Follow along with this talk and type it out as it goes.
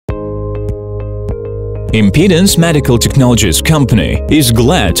Impedance Medical Technologies Company is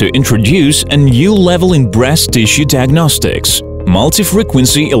glad to introduce a new level in breast tissue diagnostics –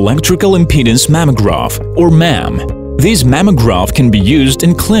 multi-frequency electrical impedance mammograph, or MAMM. This mammograph can be used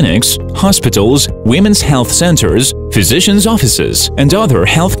in clinics, hospitals, women's health centers, physicians' offices, and other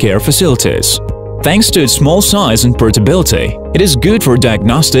healthcare facilities. Thanks to its small size and portability, it is good for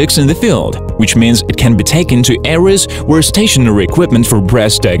diagnostics in the field, which means it can be taken to areas where stationary equipment for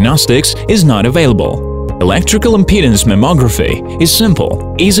breast diagnostics is not available. Electrical impedance mammography is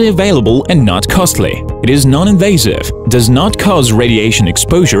simple, easy available, and not costly. It is non-invasive, does not cause radiation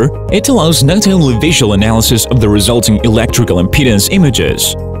exposure, it allows not only visual analysis of the resulting electrical impedance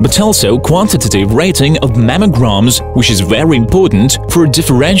images, but also quantitative rating of mammograms, which is very important for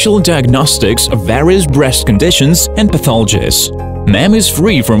differential diagnostics of various breast conditions and pathologies. MAMM is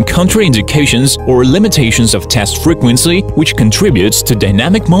free from contraindications or limitations of test frequency, which contributes to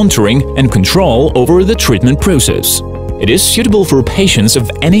dynamic monitoring and control over the treatment process. It is suitable for patients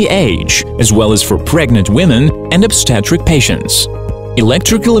of any age, as well as for pregnant women and obstetric patients.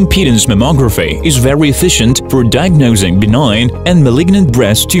 Electrical impedance mammography is very efficient for diagnosing benign and malignant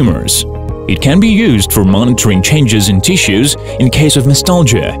breast tumors. It can be used for monitoring changes in tissues in case of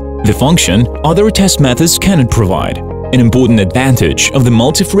mastalgia, the function other test methods cannot provide. An important advantage of the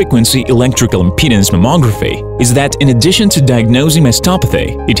multi-frequency electrical impedance mammography is that in addition to diagnosing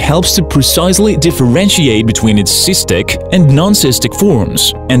mastopathy, it helps to precisely differentiate between its cystic and non-cystic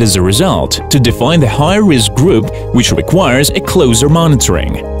forms, and as a result, to define the high-risk group, which requires a closer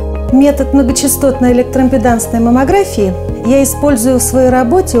monitoring. Метод многочастотной электроимпедансной маммографии я использую в своей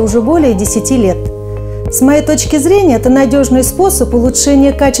работе уже более 10 лет. С моей точки зрения, это надежный способ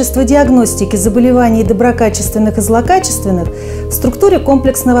улучшения качества диагностики заболеваний доброкачественных и злокачественных в структуре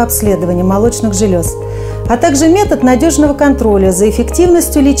комплексного обследования молочных желез, а также метод надежного контроля за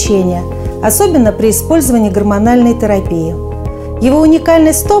эффективностью лечения, особенно при использовании гормональной терапии. Его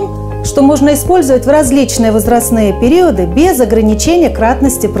уникальность в том, что можно использовать в различные возрастные периоды без ограничения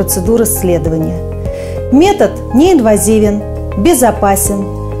кратности процедур исследования. Метод неинвазивен,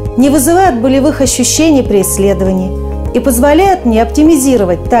 безопасен, не вызывает болевых ощущений при исследовании и позволяет мне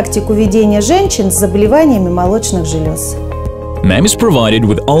оптимизировать тактику ведения женщин с заболеваниями молочных желез. MAMM is provided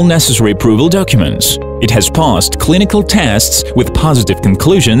with all necessary approval documents. It has passed clinical tests with positive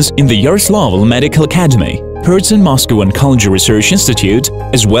conclusions in the Yaroslavl Medical Academy, Hertz and Moscow Oncology Research Institute,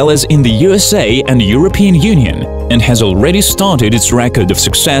 as well as in the USA and European Union, and has already started its record of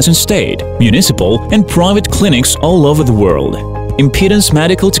success in state, municipal, and private clinics all over the world. Impedance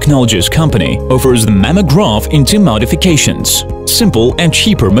Medical Technologies Company offers the mammograph in two modifications: simple and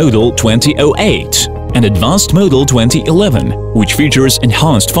cheaper model 2008 and advanced model 2011, which features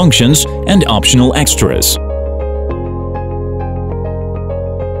enhanced functions and optional extras.